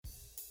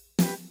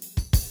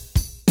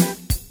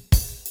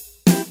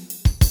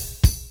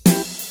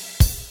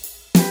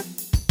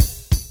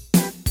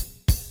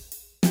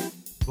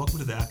Welcome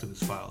to the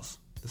Activist Files,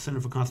 the Center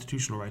for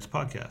Constitutional Rights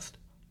podcast.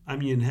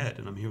 I'm Ian Head,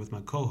 and I'm here with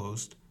my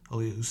co-host,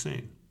 Aliyah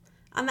Hussein.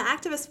 On the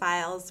Activist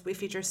Files, we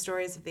feature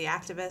stories of the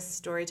activists,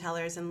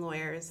 storytellers, and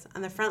lawyers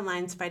on the front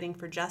lines fighting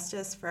for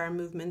justice for our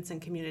movements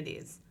and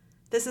communities.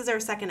 This is our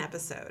second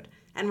episode,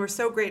 and we're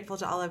so grateful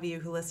to all of you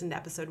who listened to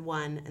episode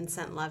 1 and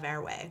sent love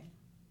our way.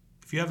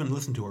 If you haven't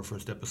listened to our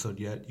first episode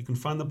yet, you can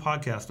find the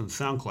podcast on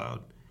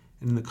SoundCloud,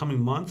 and in the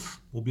coming months,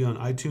 we'll be on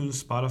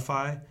iTunes,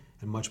 Spotify,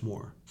 and much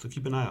more, so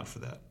keep an eye out for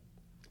that.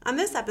 On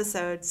this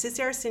episode,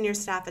 CCR Senior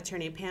Staff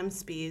Attorney Pam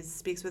Spees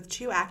speaks with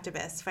two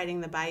activists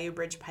fighting the Bayou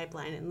Bridge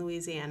Pipeline in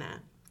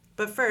Louisiana.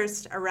 But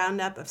first, a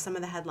roundup of some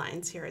of the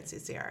headlines here at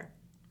CCR.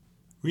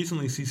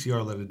 Recently,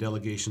 CCR led a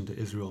delegation to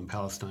Israel and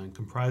Palestine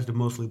comprised of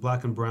mostly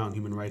black and brown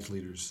human rights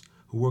leaders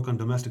who work on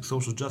domestic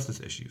social justice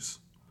issues.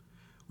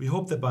 We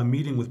hope that by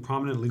meeting with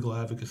prominent legal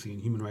advocacy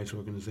and human rights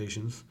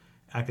organizations,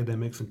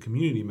 academics, and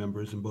community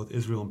members in both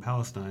Israel and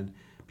Palestine,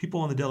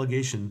 people on the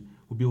delegation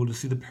will be able to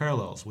see the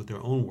parallels with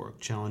their own work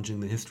challenging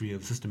the history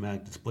of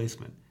systematic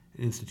displacement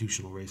and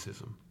institutional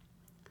racism.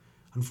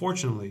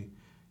 Unfortunately,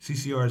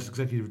 CCR's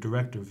Executive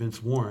Director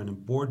Vince Warren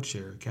and Board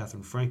Chair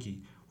Catherine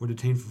Franke were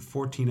detained for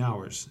 14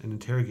 hours and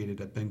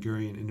interrogated at Ben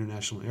Gurion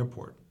International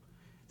Airport.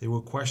 They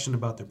were questioned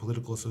about their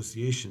political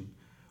association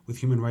with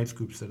human rights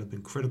groups that have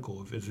been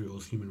critical of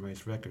Israel's human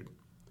rights record.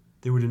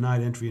 They were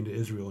denied entry into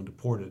Israel and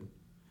deported.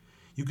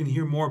 You can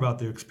hear more about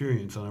their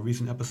experience on a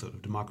recent episode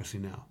of Democracy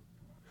Now!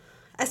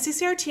 A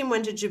CCR team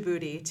went to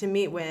Djibouti to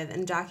meet with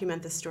and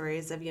document the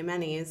stories of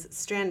Yemenis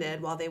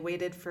stranded while they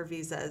waited for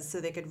visas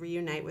so they could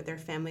reunite with their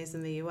families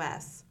in the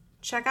U.S.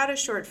 Check out a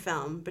short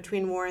film,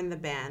 Between War and the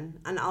Ban,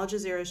 on Al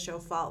Jazeera's show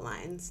Fault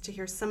Lines to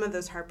hear some of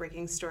those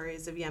heartbreaking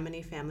stories of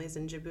Yemeni families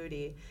in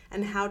Djibouti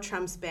and how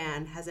Trump's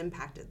ban has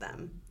impacted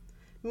them.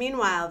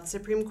 Meanwhile, the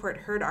Supreme Court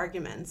heard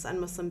arguments on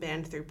Muslim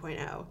Ban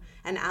 3.0,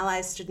 and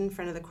allies stood in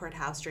front of the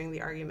courthouse during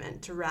the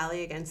argument to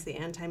rally against the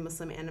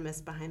anti-Muslim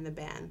animus behind the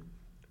ban.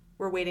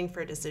 We're waiting for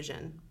a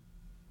decision.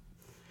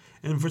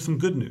 And for some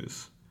good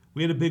news,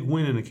 we had a big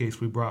win in a case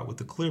we brought with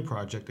the CLEAR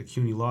Project at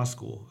CUNY Law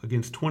School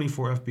against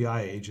 24 FBI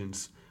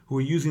agents who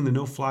were using the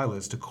no-fly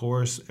list to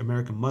coerce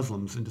American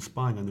Muslims into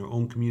spying on their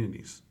own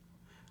communities.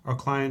 Our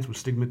clients were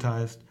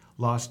stigmatized,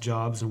 lost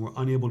jobs, and were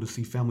unable to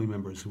see family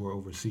members who were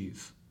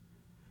overseas.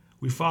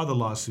 We filed the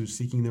lawsuit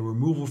seeking their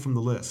removal from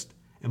the list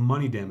and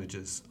money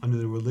damages under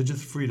the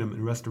Religious Freedom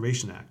and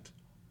Restoration Act.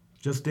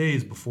 Just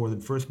days before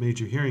the first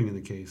major hearing in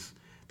the case,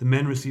 the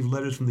men received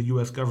letters from the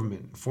U.S.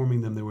 government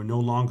informing them they were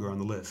no longer on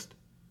the list.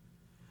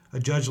 A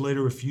judge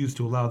later refused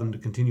to allow them to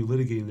continue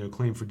litigating their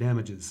claim for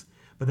damages,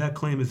 but that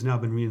claim has now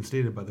been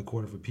reinstated by the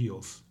Court of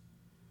Appeals.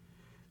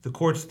 The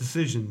court's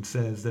decision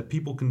says that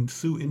people can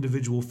sue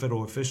individual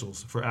federal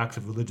officials for acts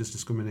of religious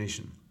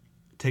discrimination.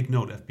 Take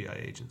note,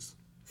 FBI agents.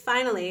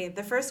 Finally,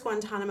 the first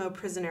Guantanamo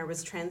prisoner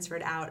was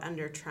transferred out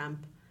under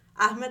Trump.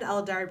 Ahmed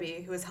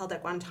al-Darbi, who was held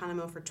at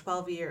Guantanamo for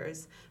 12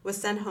 years, was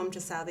sent home to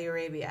Saudi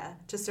Arabia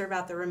to serve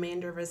out the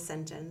remainder of his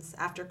sentence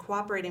after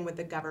cooperating with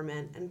the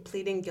government and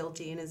pleading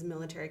guilty in his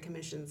military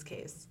commissions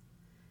case.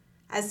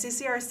 As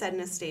CCR said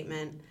in a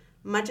statement,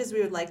 much as we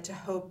would like to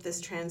hope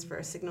this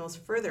transfer signals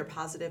further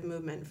positive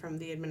movement from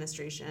the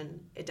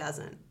administration, it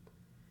doesn't.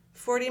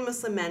 40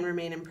 Muslim men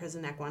remain in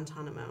prison at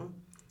Guantanamo.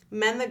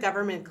 Men the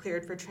government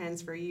cleared for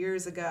transfer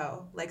years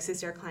ago, like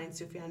CCR client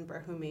Sufyan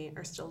Barhoumi,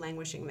 are still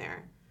languishing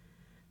there.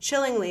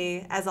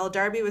 Chillingly, as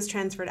al-Darbi was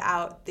transferred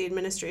out, the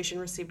administration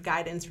received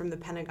guidance from the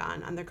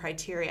Pentagon on the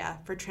criteria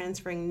for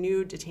transferring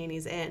new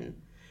detainees in.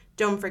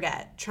 Don't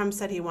forget, Trump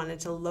said he wanted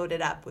to load it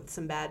up with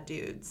some bad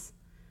dudes.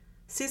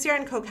 CCR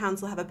and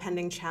co-counsel have a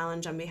pending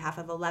challenge on behalf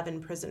of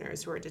 11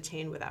 prisoners who are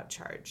detained without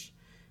charge.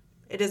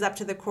 It is up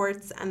to the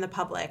courts and the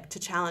public to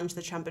challenge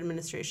the Trump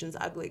administration's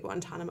ugly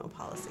Guantanamo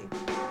policy.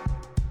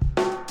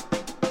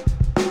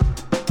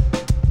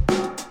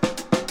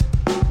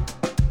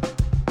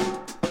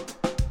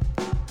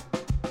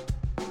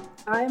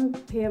 I'm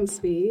Pam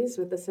Spees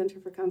with the Center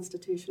for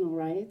Constitutional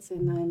Rights,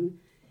 and I'm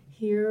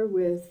here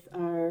with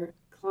our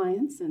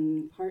clients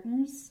and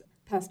partners,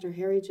 Pastor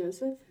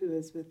Joseph, who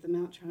is with the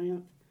Mount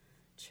Triumph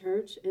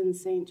Church in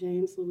St.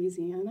 James,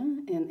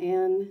 Louisiana, and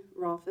Anne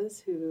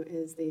Rolfes, who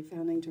is the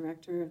founding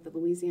director of the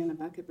Louisiana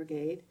Bucket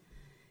Brigade.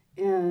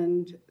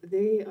 And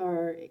they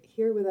are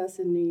here with us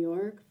in New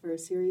York for a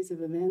series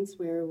of events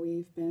where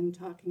we've been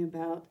talking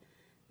about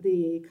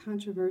the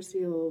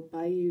controversial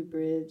Bayou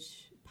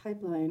Bridge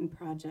Pipeline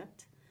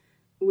project,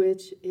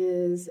 which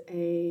is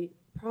a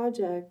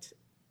project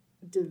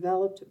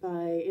developed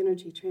by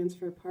Energy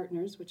Transfer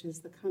Partners, which is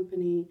the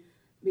company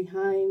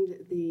behind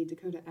the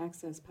Dakota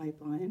Access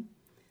Pipeline.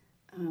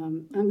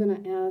 I'm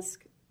going to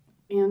ask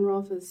Anne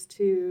Rolfes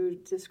to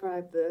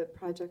describe the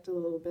project a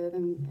little bit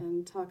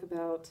and talk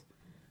about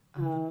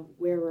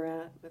where we're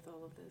at with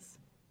all of this.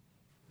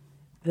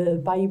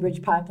 The Bayou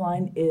Bridge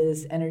Pipeline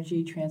is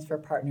Energy Transfer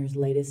Partners'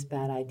 latest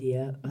bad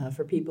idea.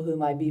 For people who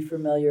might be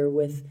familiar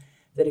with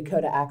the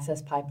Dakota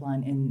Access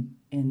Pipeline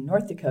in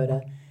North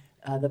Dakota,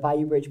 the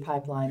Bayou Bridge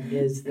Pipeline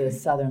is the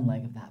southern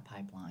leg of that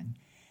pipeline.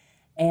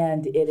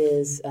 And it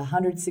is a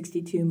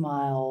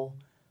 162-mile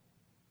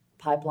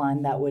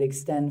pipeline that would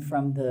extend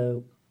from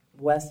the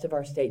west of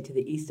our state to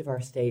the east of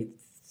our state,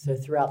 so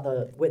throughout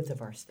the width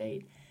of our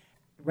state,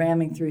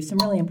 ramming through some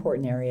really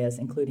important areas,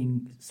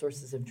 including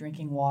sources of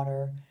drinking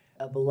water,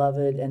 a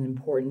beloved and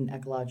important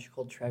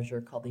ecological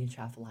treasure called the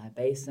Atchafalaya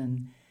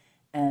Basin,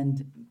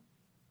 and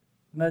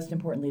most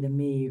importantly to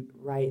me,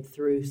 right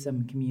through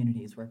some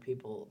communities where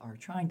people are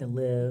trying to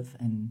live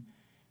and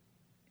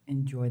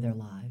enjoy their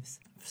lives.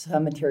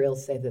 Some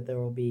materials say that there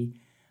will be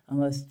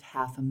almost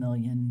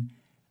 500,000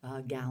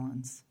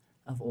 gallons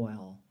of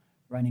oil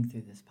running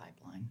through this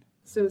pipeline.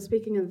 So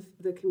speaking of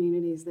the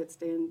communities that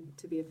stand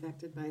to be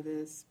affected by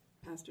this,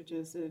 Pastor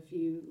Joseph,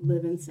 you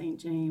live in St.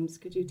 James.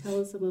 Could you tell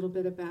us a little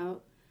bit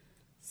about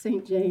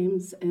St.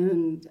 James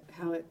and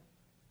how it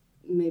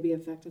may be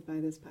affected by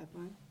this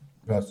pipeline?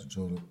 Pastor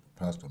Joseph,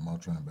 pastor of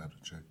Mount Tryon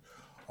Baptist Church,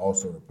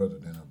 also the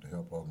president of the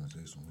HELP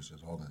organization, which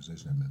is an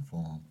organization that has been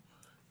formed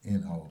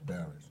in our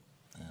parish.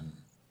 And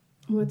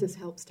what does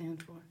HELP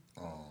stand for?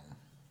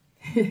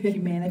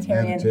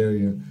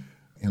 Humanitarian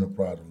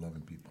enterprise of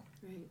loving people.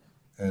 Right.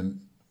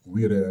 And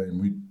we're there,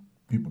 and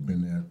people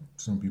been there.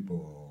 Some people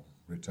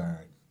are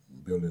retired,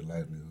 build their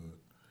livelihood,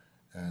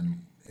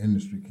 and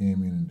industry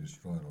came in and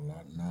destroyed a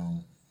lot.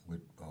 Now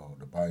with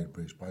the Bayou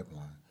Bridge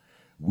Pipeline,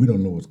 we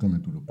don't know what's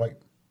coming through the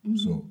pipe. Mm-hmm.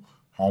 So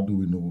how do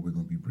we know what we're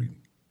going to be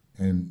breathing?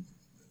 And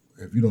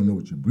if you don't know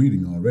what you're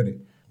breathing already,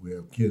 we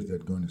have kids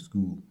that go into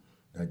school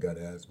that got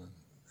asthma,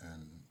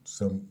 and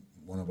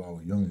one of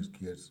our youngest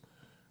kids,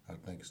 I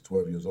think is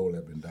 12 years old,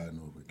 have been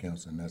diagnosed with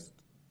cancer, and that's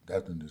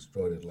been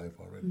destroyed his life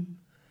already. Mm-hmm.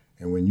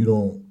 And when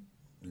you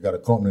got a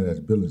company that's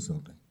building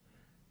something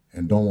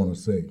and don't want to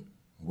say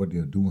what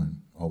they're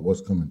doing or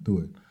what's coming through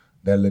it,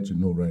 that lets you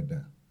know right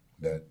there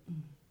that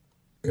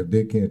if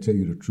they can't tell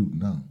you the truth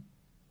now,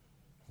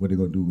 what they're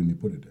going to do when they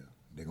put it there?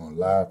 They're going to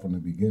lie from the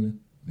beginning,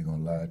 they're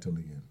going to lie till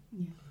the end.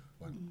 Yeah.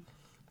 But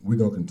we're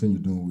going to continue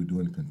doing what we're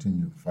doing and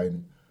continue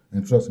fighting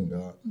and trusting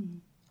God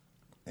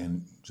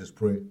and just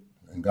pray,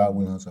 and God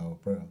will answer our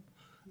prayer.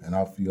 And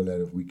I feel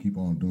that if we keep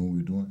on doing what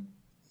we're doing,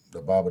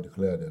 the Bible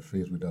declares that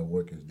faith without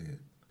work is dead.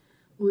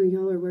 Well,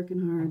 y'all are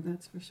working hard,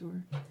 that's for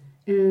sure.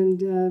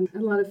 And a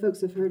lot of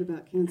folks have heard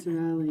about Cancer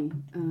Alley.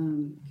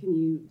 Can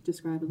you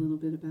describe a little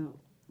bit about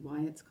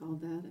why it's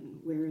called that and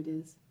where it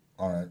is?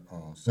 All right.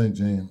 St.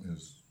 James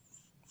is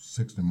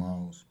 60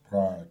 miles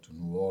prior to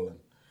New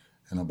Orleans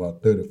and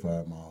about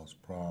 35 miles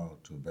prior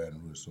to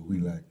Baton Rouge. So we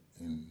like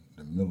in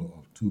the middle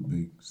of two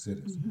big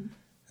cities. Mm-hmm.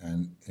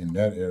 And in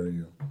that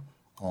area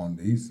on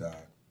the east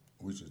side,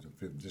 which is the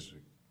 5th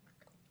district,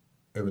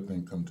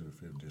 everything comes to the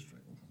 5th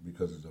district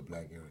because it's a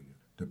black area.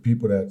 The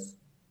people that's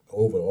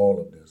over all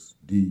of this,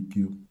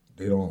 DEQ,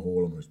 they don't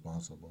hold them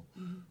responsible.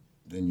 Mm-hmm.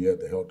 Then you have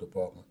the health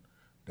department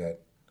that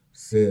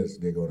says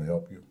they're going to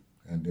help you,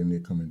 and then they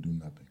come and do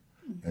nothing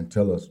and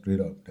tell us straight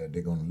up that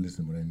they're going to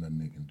listen, but ain't nothing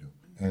they can do.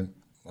 And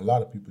a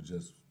lot of people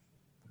just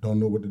don't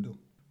know what to do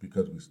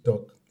because we're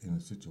stuck in a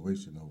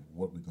situation of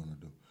what we're going to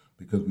do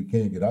because we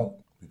can't get out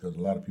because a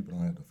lot of people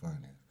don't have the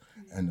finance.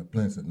 And the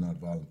plants are not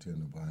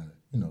volunteering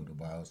to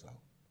buy us out.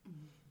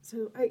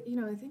 So, I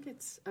think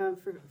it's,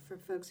 for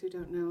folks who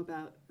don't know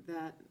about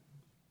that,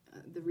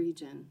 the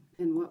region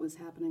and what was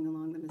happening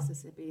along the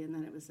Mississippi, and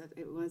that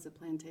it was a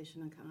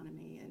plantation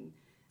economy,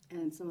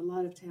 and so a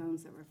lot of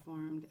towns that were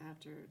formed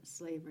after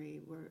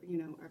slavery were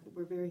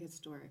very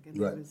historic, and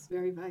right. It was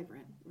very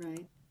vibrant,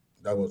 right?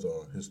 That was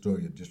a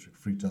Historic District.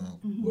 Freetown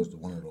was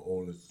one of the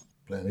oldest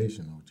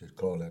plantations, which is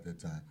called at that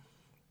time,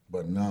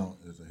 but now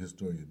it's a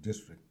Historic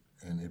District,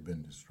 and it's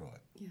been destroyed.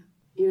 Yeah.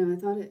 I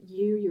thought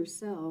you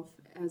yourself,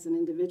 as an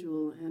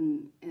individual,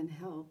 and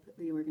help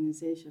the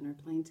organization are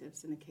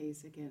plaintiffs in a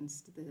case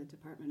against the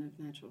Department of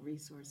Natural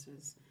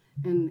Resources.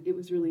 And it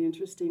was really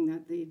interesting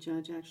that the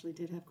judge actually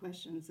did have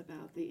questions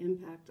about the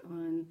impact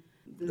on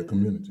the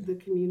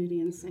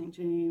community in St.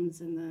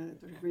 James and the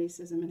sort of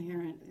racism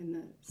inherent in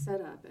the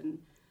setup and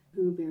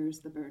who bears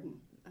the burden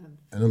of.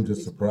 And I'm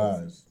just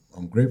surprised.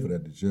 I'm grateful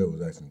that the judge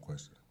was asking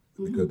questions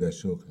because that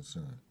shows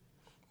concern.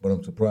 But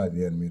I'm surprised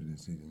he hadn't made a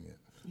decision yet.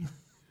 Yeah.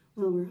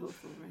 Well, we're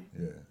hopeful, right?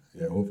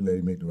 Yeah. Hopefully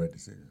they make the right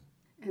decision.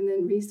 And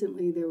then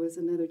recently there was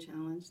another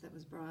challenge that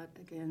was brought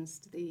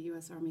against the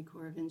U.S. Army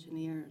Corps of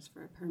Engineers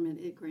for a permit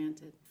it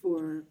granted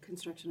for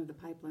construction of the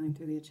pipeline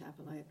through the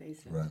Atchafalaya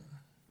Basin. Right.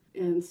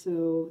 And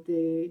so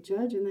the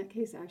judge in that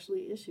case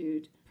actually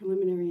issued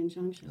preliminary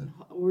injunction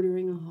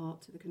ordering a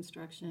halt to the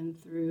construction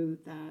through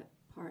that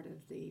part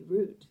of the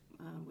route,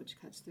 which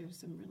cuts through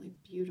some really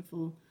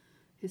beautiful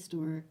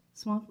historic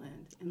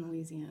swampland in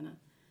Louisiana.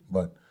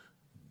 But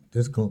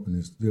this company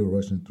is still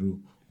rushing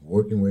through,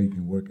 working where you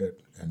can work at,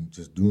 and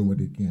just doing what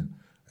they can.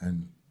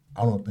 And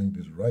I don't think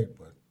this is right,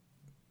 but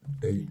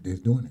they're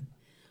doing it.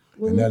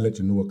 Well, and that lets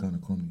you know what kind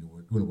of company you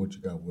work, what you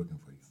got working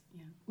for you.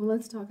 Yeah. Well,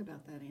 let's talk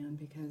about that, Anne,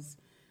 because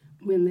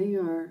when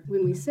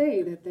we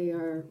say that they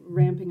are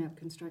ramping up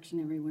construction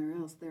everywhere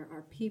else, there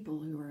are people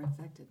who are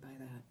affected by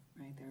that,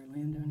 right? There are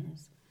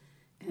landowners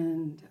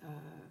and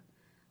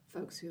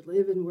folks who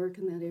live and work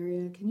in that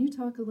area. Can you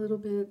talk a little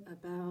bit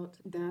about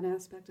that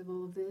aspect of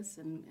all of this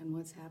and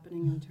what's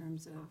happening in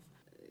terms of,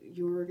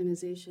 your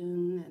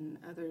organization and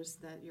others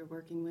that you're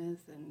working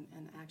with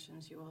and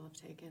actions you all have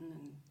taken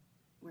and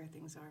where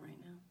things are right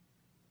now?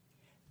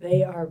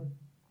 They are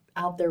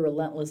out there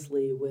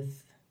relentlessly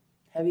with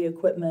heavy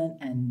equipment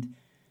and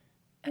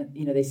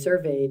they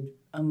surveyed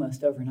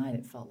almost overnight,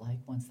 it felt like,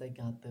 once they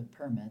got the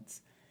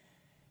permits.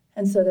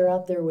 And so they're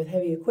out there with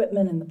heavy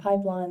equipment in the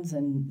pipelines,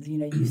 and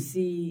you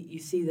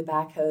see the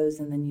backhoes,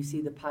 and then you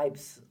see the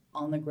pipes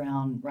on the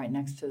ground right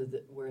next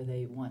to where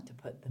they want to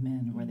put them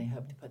in, or where they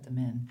hope to put them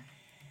in.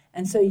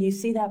 And so you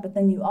see that, but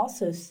then you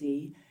also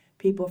see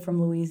people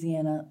from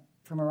Louisiana,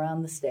 from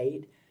around the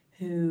state,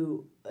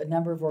 who a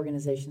number of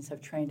organizations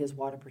have trained as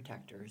water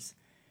protectors.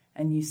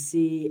 And you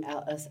see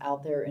us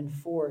out there in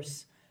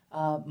force,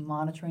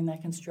 monitoring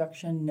that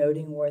construction,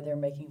 noting where they're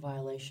making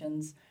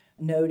violations,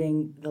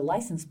 noting the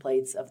license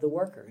plates of the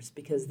workers,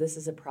 because this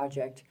is a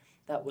project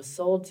that was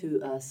sold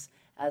to us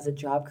as a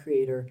job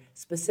creator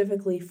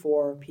specifically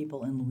for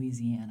people in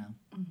Louisiana.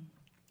 Mm-hmm.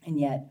 And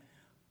yet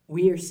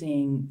we are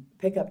seeing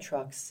pickup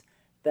trucks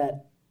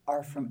that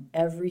are from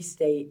every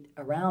state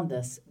around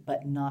us,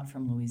 but not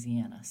from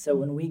Louisiana. So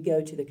when we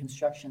go to the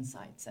construction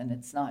sites, and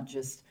it's not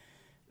just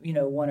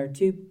one or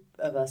two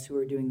of us who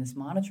are doing this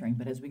monitoring,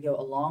 but as we go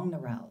along the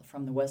route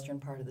from the western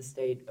part of the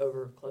state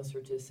over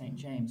closer to St.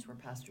 James, where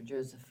Pastor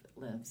Joseph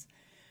lives,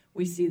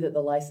 we see that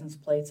the license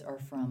plates are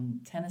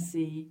from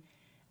Tennessee,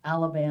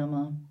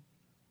 Alabama,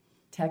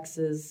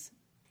 Texas.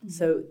 Mm-hmm.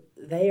 So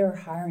they are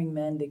hiring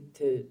men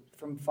to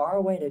from far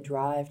away to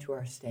drive to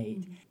our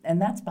state. Mm-hmm.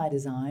 And that's by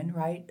design,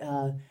 right?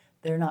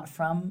 They're not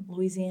from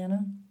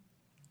Louisiana.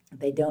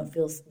 They don't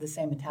feel the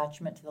same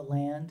attachment to the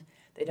land.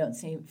 They don't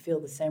feel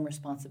the same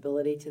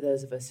responsibility to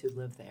those of us who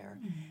live there.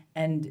 Mm-hmm.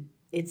 And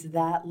it's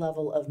that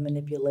level of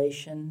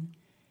manipulation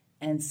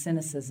and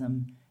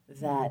cynicism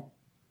that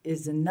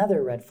is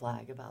another red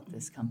flag about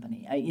this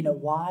company.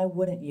 Why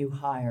wouldn't you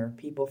hire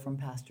people from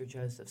Pastor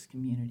Joseph's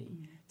community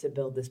to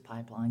build this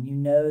pipeline? You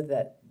know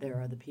that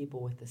there are the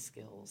people with the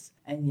skills,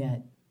 and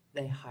yet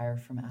they hire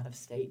from out of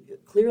state,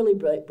 clearly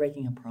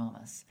breaking a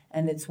promise.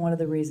 And it's one of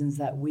the reasons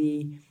that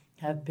we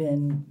have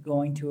been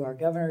going to our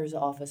governor's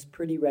office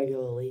pretty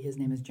regularly. His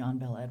name is John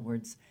Bell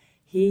Edwards.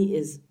 He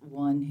is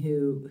one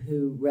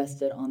who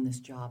rested on this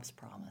jobs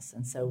promise.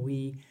 And so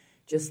we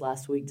just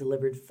last week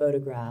delivered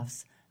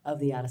photographs of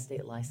the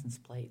out-of-state license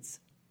plates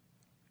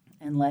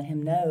and let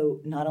him know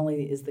not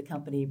only is the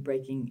company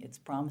breaking its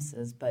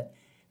promises, but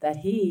that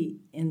he,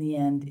 in the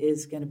end,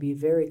 is going to be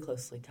very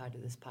closely tied to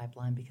this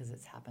pipeline because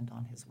it's happened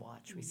on his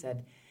watch. We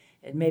said,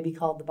 it may be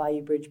called the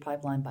Bayou Bridge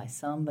Pipeline by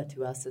some, but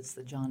to us it's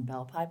the John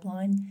Bell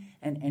Pipeline,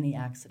 and any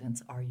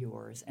accidents are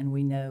yours. And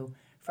we know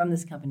from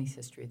this company's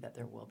history that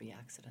there will be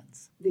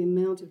accidents. The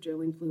amount of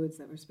drilling fluids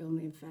that were spilled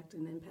and the effect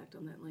and impact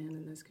on that land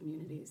and those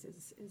communities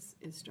is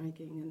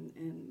striking.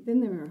 And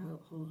then there are a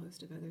whole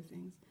host of other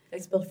things. They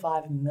spilled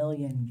 5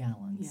 million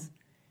gallons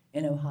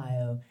in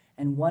Ohio,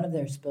 and one of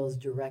their spills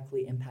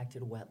directly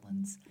impacted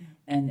wetlands. Yeah.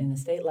 And in a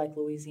state like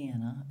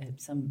Louisiana,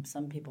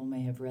 some people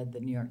may have read the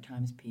New York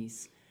Times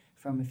piece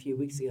from a few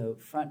weeks ago,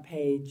 front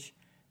page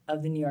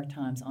of the New York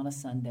Times on a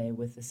Sunday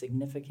with a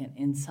significant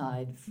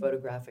inside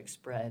photographic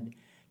spread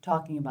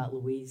talking about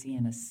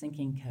Louisiana's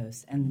sinking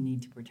coast and the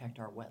need to protect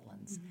our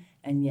wetlands. Mm-hmm.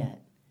 And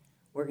yet,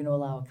 we're going to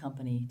allow a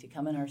company to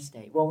come in our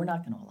state. Well, we're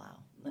not going to allow.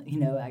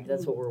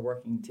 That's what we're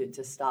working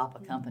to stop a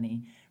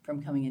company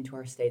from coming into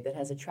our state that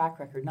has a track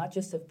record not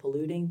just of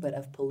polluting, but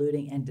of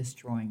polluting and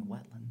destroying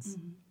wetlands.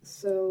 Mm-hmm.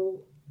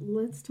 So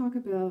let's talk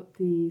about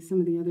some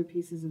of the other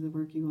pieces of the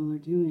work you all are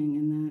doing,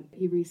 and that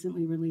you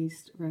recently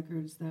released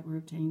records that were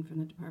obtained from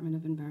the Department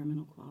of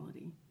Environmental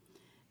Quality.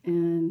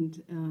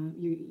 And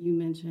you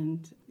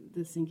mentioned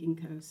the sinking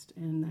coast,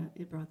 and that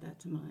it brought that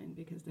to mind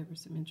because there were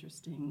some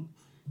interesting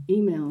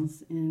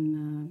emails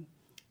in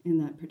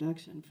that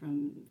production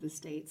from the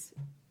state's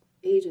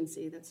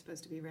agency that's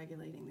supposed to be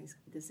regulating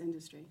this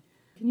industry.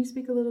 Can you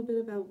speak a little bit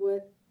about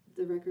what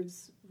the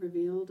records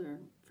revealed, or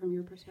from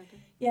your perspective?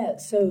 Yeah,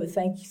 so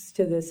thanks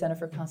to the Center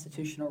for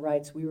Constitutional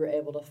Rights, we were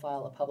able to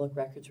file a public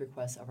records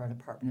request of our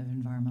Department of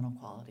Environmental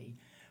Quality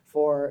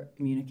for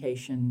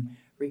communication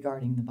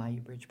regarding the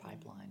Bayou Bridge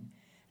Pipeline.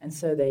 And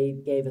so they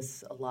gave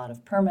us a lot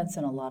of permits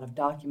and a lot of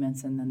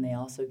documents, and then they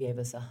also gave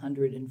us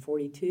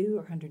 142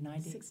 or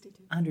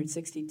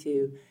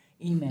 162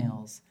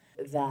 emails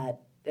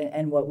that,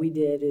 and what we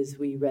did is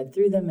we read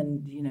through them,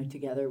 and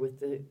together with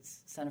the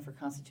Center for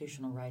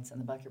Constitutional Rights and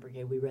the Bucket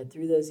Brigade, we read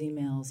through those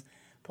emails,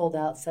 pulled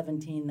out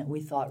 17 that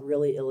we thought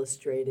really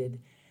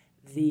illustrated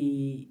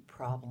the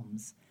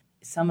problems.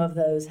 Some of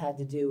those had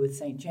to do with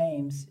St.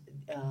 James,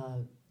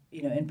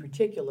 in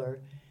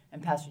particular,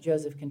 and Pastor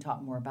Joseph can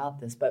talk more about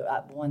this,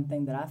 but one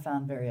thing that I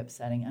found very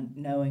upsetting, and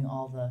knowing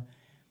all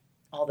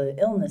the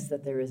illness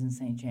that there is in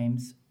St.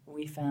 James,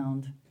 we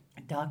found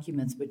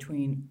documents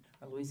between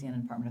our Louisiana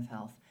Department of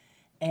Health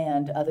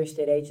and other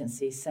state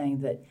agencies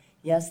saying that,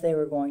 yes, they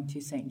were going to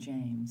St.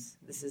 James.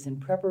 This is in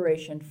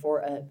preparation for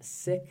a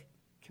sick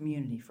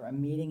community, for a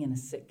meeting in a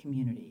sick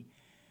community.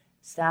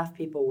 Staff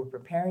people were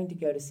preparing to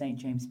go to St.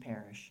 James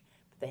Parish,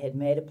 but they had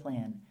made a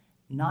plan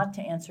not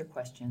to answer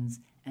questions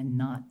and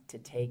not to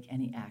take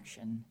any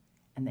action,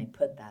 and they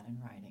put that in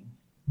writing.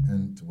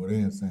 And to what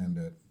Anne's saying,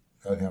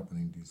 that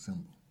happened in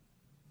December.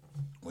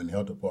 When the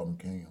health department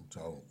came to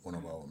one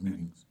of our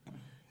meetings,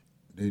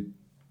 they,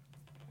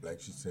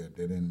 like she said,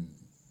 they didn't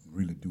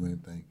really do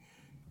anything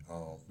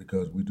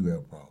because we do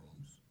have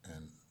problems.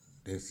 And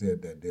they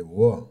said that they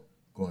were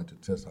going to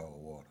test our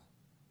water,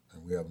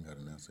 and we haven't got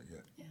an answer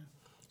yet. Yeah.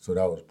 So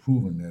that was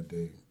proven that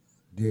they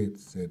did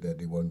say that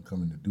they wasn't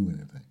coming to do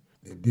anything.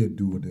 They did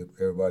do what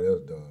everybody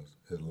else does,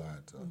 is lie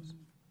to us. Mm-hmm.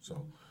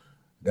 So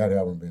that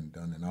haven't been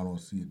done, and I don't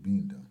see it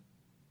being done,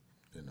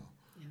 you know.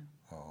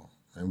 Yeah.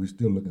 And we're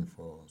still looking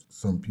for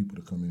some people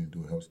to come in and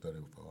do a health study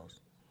for us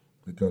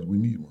because we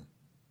need one.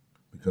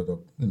 Because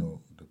of, you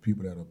know, the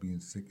people that are being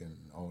sick and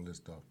all this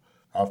stuff.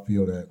 I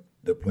feel that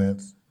the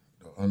plants,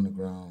 the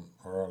underground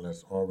oil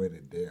that's already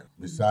there,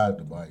 besides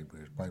the Bayou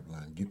Bridge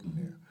Pipeline getting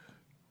there,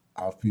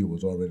 I feel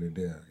what's already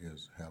there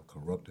have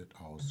corrupted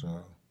our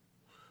soil,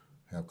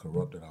 have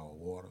corrupted our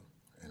water,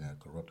 and have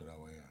corrupted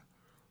our air.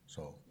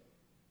 So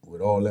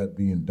with all that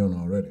being done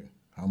already,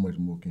 how much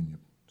more can you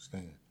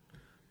stand?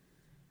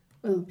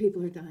 Well,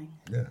 people are dying.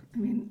 Yeah. I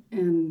mean,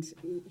 and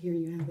here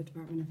you have the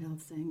Department of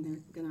Health saying they're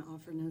going to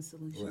offer no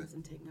solutions right.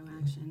 and take no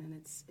action, and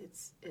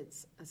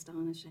it's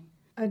astonishing.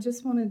 I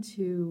just wanted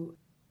to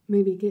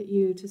maybe get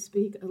you to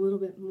speak a little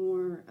bit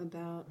more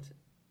about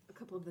a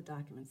couple of the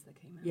documents that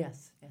came out.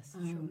 Yes,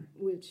 sure.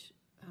 Which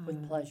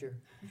with pleasure.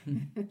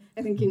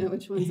 I think you know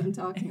which ones I'm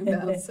talking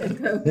about. So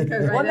go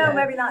right well, no, ahead.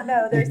 maybe not.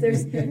 No,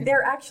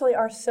 there actually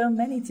are so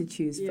many to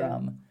choose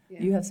from.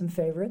 Yeah. You have some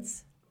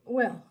favorites?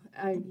 Well,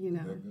 I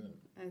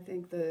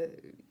think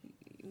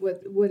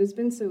what has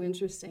been so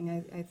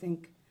interesting, I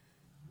think,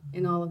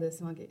 in all of this,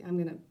 and I'm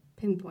going to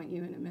pinpoint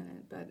you in a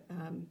minute, but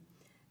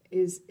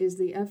is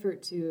the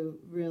effort to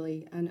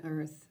really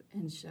unearth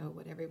and show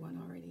what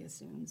everyone already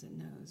assumes and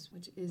knows,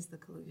 which is the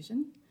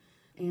collusion.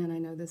 And I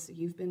know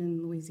you've been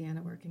in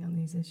Louisiana working on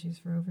these issues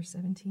for over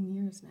 17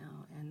 years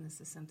now, and this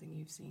is something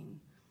you've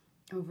seen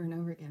over and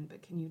over again.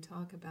 But can you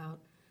talk about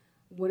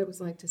what it was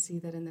like to see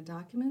that in the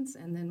documents,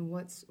 and then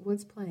what's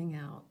playing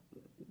out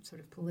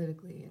sort of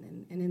politically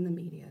and in the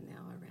media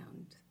now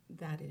around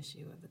that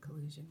issue of the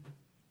collusion?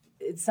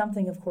 It's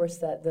something, of course,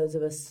 that those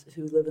of us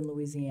who live in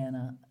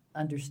Louisiana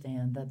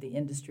understand, that the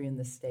industry and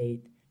the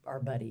state are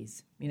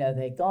buddies. You know,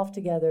 they golf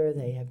together,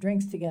 they have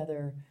drinks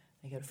together,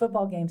 they go to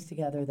football games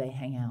together, they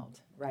hang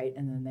out, right?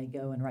 And then they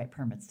go and write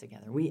permits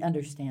together. We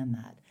understand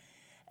that.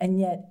 And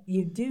yet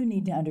you do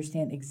need to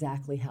understand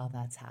exactly how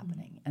that's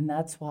happening. Mm-hmm. And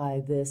that's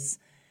why this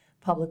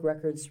public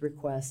records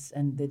requests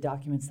and the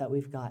documents that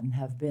we've gotten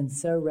have been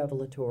so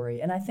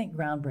revelatory and I think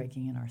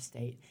groundbreaking in our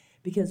state,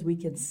 because we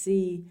can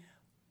see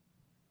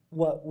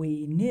what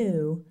we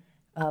knew,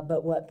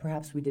 but what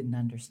perhaps we didn't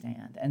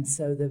understand. And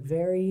so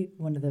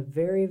one of the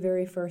very,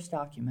 very first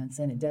documents,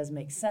 and it does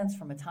make sense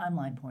from a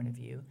timeline point of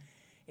view,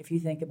 if you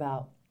think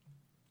about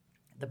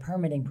the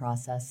permitting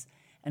process,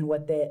 and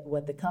what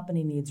the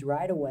company needs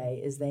right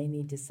away is they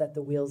need to set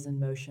the wheels in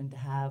motion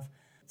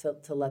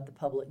to let the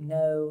public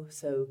know.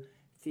 So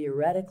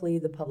theoretically,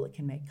 the public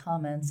can make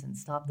comments and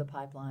stop the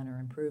pipeline or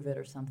improve it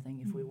or something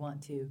if we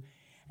want to.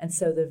 And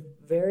so the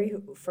very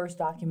first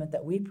document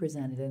that we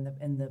presented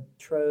in the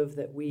trove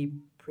that we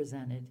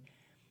presented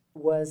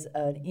was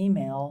an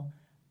email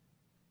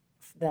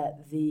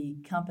that the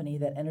company,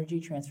 that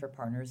Energy Transfer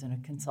Partners, and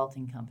a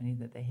consulting company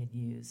that they had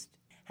used,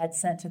 had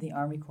sent to the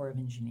Army Corps of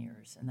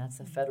Engineers, and that's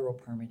the federal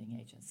permitting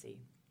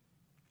agency.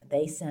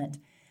 They sent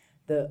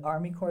the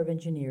Army Corps of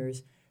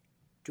Engineers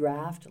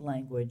draft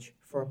language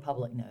for a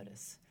public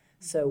notice.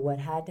 So what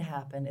had to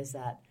happen is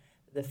that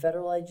the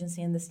federal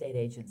agency and the state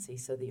agency,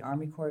 so the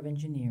Army Corps of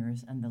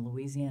Engineers and the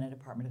Louisiana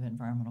Department of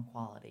Environmental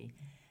Quality,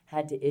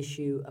 had to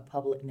issue a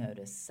public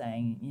notice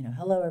saying, you know,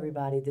 hello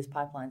everybody, this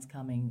pipeline's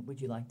coming, would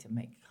you like to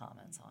make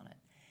comments on it?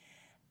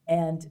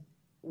 And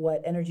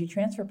what Energy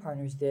Transfer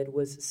Partners did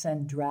was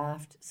send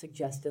draft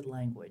suggested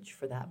language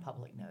for that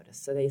public notice.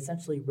 So they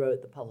essentially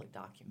wrote the public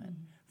document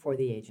for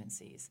the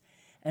agencies.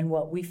 And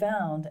what we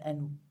found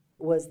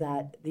was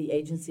that the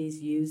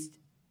agencies used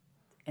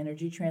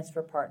Energy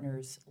Transfer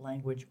Partners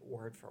language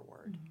word for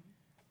word. Mm-hmm.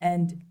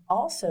 And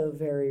also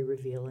very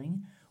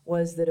revealing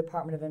was the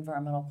Department of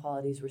Environmental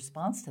Quality's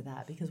response to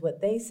that, because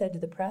what they said to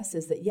the press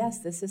is that, yes,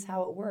 this is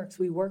how it works.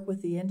 We work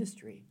with the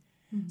industry.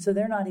 Mm-hmm. So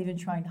they're not even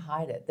trying to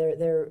hide it.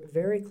 They're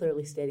very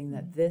clearly stating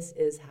that this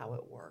is how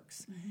it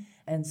works. Mm-hmm.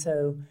 And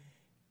so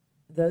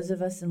those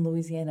of us in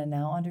Louisiana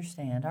now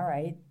understand, all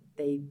right,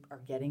 they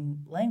are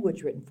getting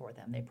language written for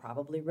them. They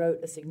probably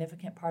wrote a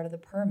significant part of the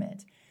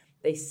permit.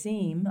 They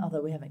seem,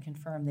 although we haven't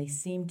confirmed, they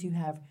seem to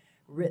have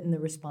written the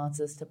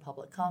responses to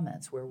public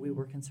comments where we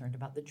were concerned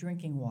about the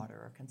drinking water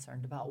or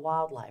concerned about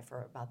wildlife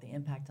or about the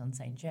impact on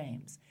St.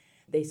 James.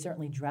 They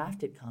certainly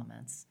drafted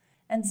comments.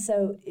 And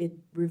so it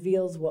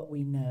reveals what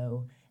we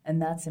know,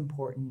 and that's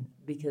important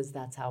because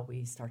that's how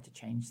we start to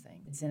change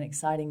things. It's an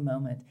exciting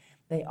moment.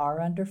 They are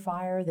under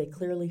fire. They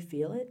clearly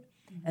feel it.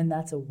 And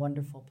that's a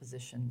wonderful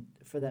position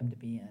for them to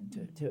be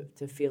in,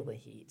 to feel the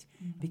heat,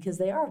 because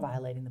they are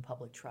violating the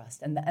public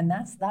trust. And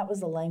that was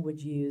the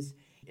language used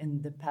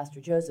in the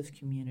Pastor Joseph's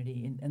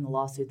community in the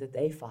lawsuit that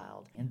they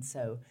filed. And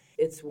so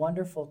it's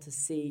wonderful to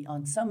see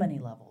on so many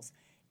levels,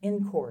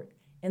 in court,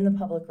 in the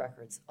public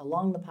records,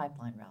 along the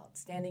pipeline route,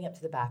 standing up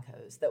to the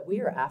backhoes, that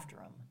we are after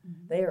them.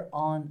 They are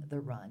on the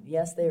run.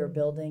 Yes, they are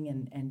building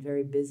and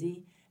very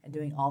busy and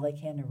doing all they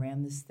can to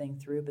ram this thing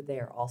through, but they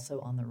are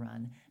also on the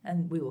run,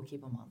 and we will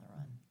keep them on the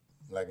run.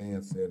 Like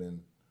Ann said,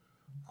 in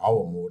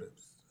our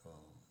motives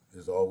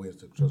is always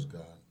to trust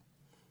God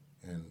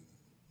and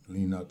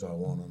lean not to our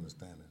own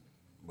understanding,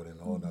 but in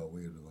all our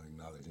ways we're going to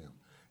acknowledge Him.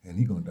 And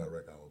He's going to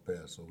direct our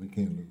path, so we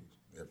can't lose.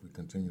 If we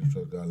continue to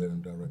trust God, let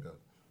Him direct us,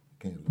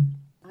 we can't lose.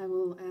 I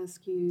will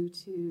ask you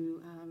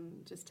to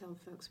just tell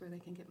folks where they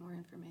can get more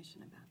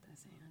information about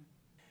this, Anne.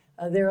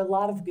 There are a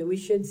lot of, we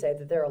should say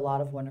that there are a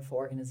lot of wonderful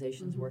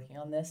organizations working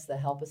on this. The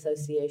Help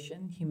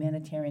Association,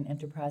 Humanitarian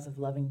Enterprise of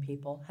Loving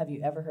People. Have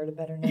you ever heard a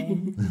better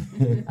name?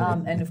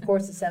 And of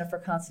course, the Center for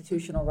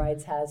Constitutional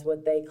Rights has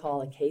what they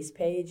call a case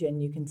page,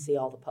 and you can see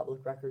all the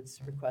public records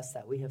requests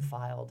that we have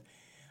filed.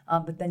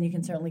 But then you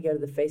can certainly go to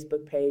the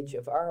Facebook page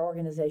of our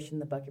organization,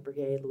 the Bucket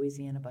Brigade,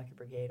 Louisiana Bucket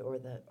Brigade, or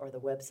the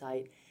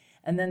website.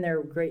 And then there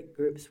are great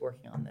groups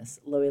working on this.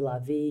 Loe La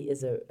Vie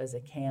is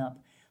a camp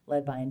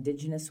led by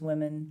indigenous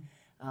women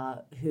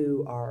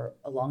who are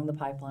along the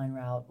pipeline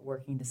route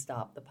working to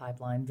stop the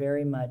pipeline,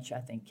 very much, I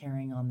think,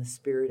 carrying on the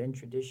spirit and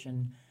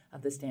tradition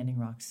of the Standing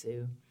Rock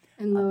Sioux.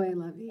 And Loe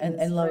La Vie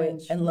is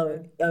French.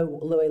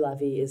 Loe La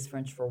Vie is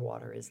French for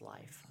water is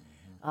life.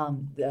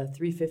 The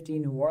 350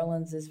 New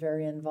Orleans is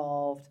very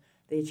involved.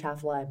 The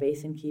Atchafalaya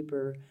Basin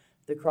Keeper,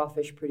 the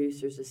Crawfish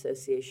Producers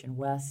Association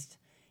West.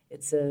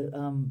 It's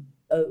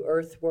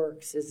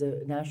Earthworks is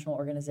a national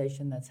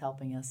organization that's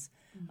helping us.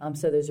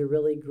 So there's a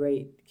really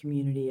great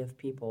community of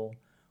people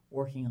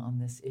working on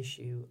this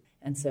issue.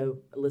 And so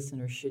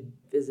listeners should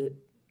visit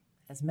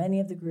as many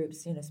of the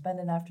groups, spend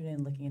an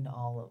afternoon looking into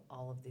all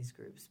of these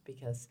groups,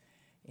 because,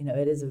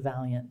 it is a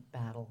valiant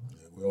battle.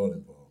 Yeah, we're all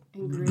involved.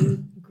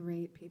 And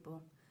great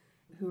people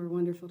who are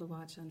wonderful to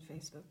watch on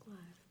Facebook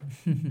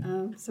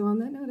Live. So on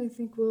that note, I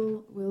think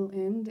we'll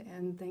end,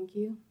 and thank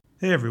you.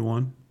 Hey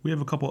everyone, we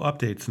have a couple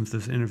updates since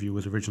this interview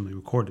was originally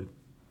recorded.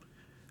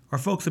 Our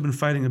folks have been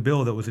fighting a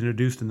bill that was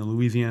introduced in the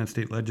Louisiana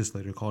State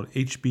Legislature called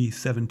HB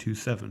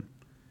 727.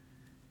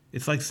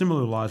 It's like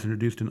similar laws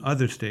introduced in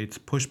other states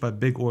pushed by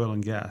big oil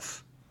and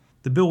gas.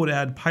 The bill would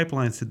add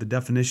pipelines to the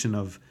definition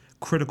of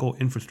critical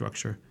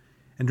infrastructure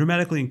and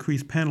dramatically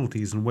increase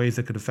penalties in ways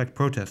that could affect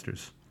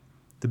protesters.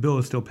 The bill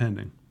is still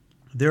pending.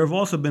 There have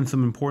also been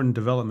some important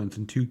developments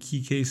in two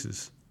key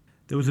cases.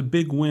 There was a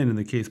big win in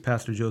the case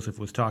Pastor Joseph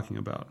was talking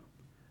about.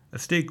 A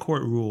state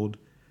court ruled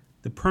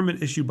the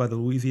permit issued by the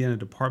Louisiana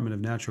Department of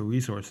Natural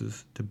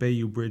Resources to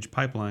Bayou Bridge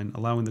Pipeline,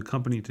 allowing the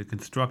company to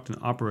construct and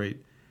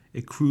operate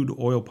a crude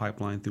oil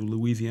pipeline through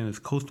Louisiana's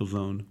coastal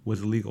zone,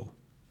 was illegal.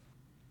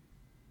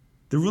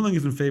 The ruling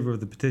is in favor of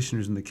the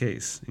petitioners in the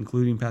case,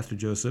 including Pastor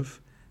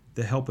Joseph,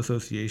 the Help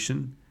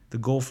Association, the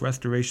Gulf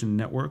Restoration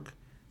Network,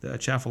 the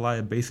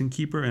Atchafalaya Basin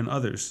Keeper, and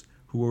others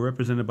who were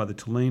represented by the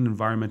Tulane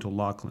Environmental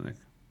Law Clinic.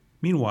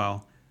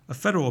 Meanwhile, a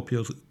federal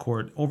appeals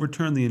court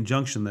overturned the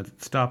injunction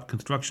that stopped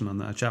construction on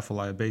the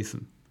Atchafalaya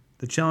Basin.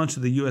 The challenge to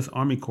the U.S.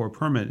 Army Corps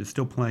permit is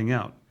still playing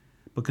out,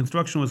 but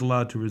construction was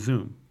allowed to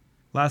resume.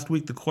 Last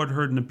week, the court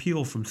heard an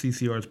appeal from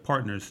CCR's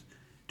partners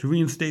to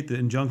reinstate the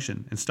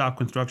injunction and stop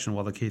construction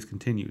while the case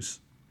continues.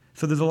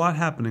 So there's a lot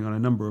happening on a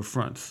number of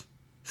fronts.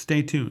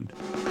 Stay tuned.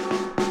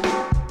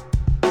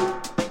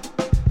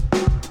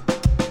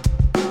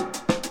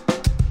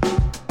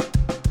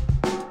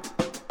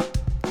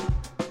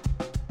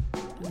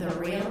 The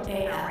Real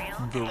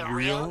AF. The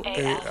Real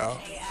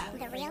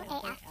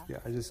AF. Yeah,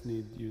 I just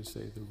need you to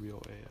say The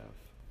Real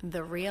AF.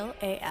 The Real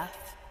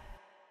AF.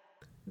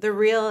 The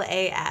Real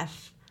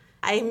AF.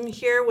 I'm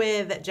here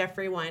with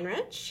Jeffrey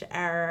Weinrich,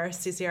 our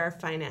CCR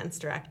Finance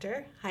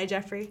Director. Hi,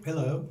 Jeffrey.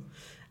 Hello.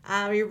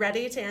 Are you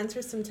ready to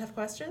answer some tough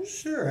questions?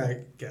 Sure,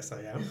 I guess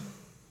I am.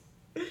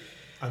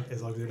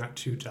 As long as they're not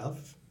too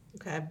tough.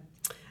 Okay.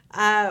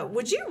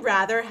 Would you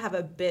rather have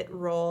a bit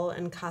role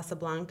in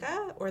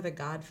Casablanca or The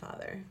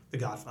Godfather? The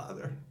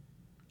Godfather.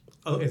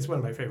 Oh, it's one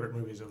of my favorite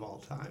movies of all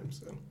time.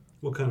 So,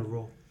 What kind of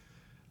role?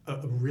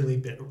 a really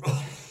bit role.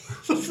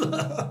 Is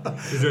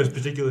there a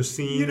particular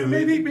scene?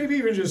 Maybe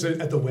even just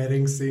at the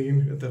wedding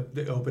scene, at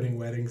the opening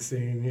wedding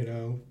scene.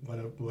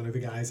 One of the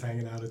guys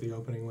hanging out at the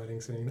opening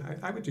wedding scene.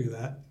 I would do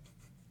that.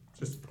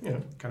 Just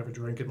kind of a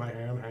drink in my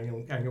hand,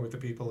 hanging with the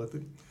people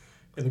in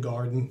the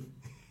garden.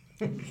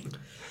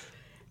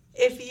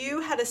 If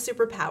you had a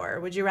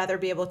superpower, would you rather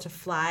be able to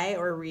fly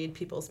or read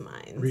people's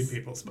minds? Read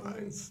people's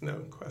minds, no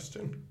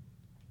question.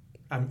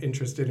 I'm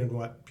interested in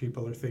what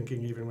people are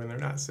thinking even when they're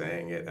not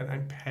saying it, and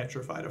I'm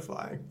petrified of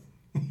flying.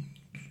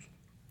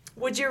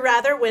 Would you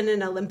rather win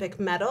an Olympic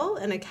medal,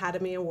 an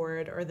Academy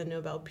Award, or the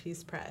Nobel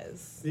Peace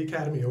Prize? The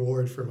Academy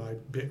Award for my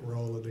bit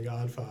role in The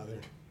Godfather.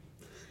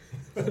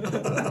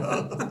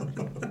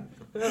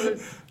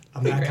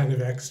 I'm that kind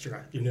of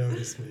extra. You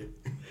notice me.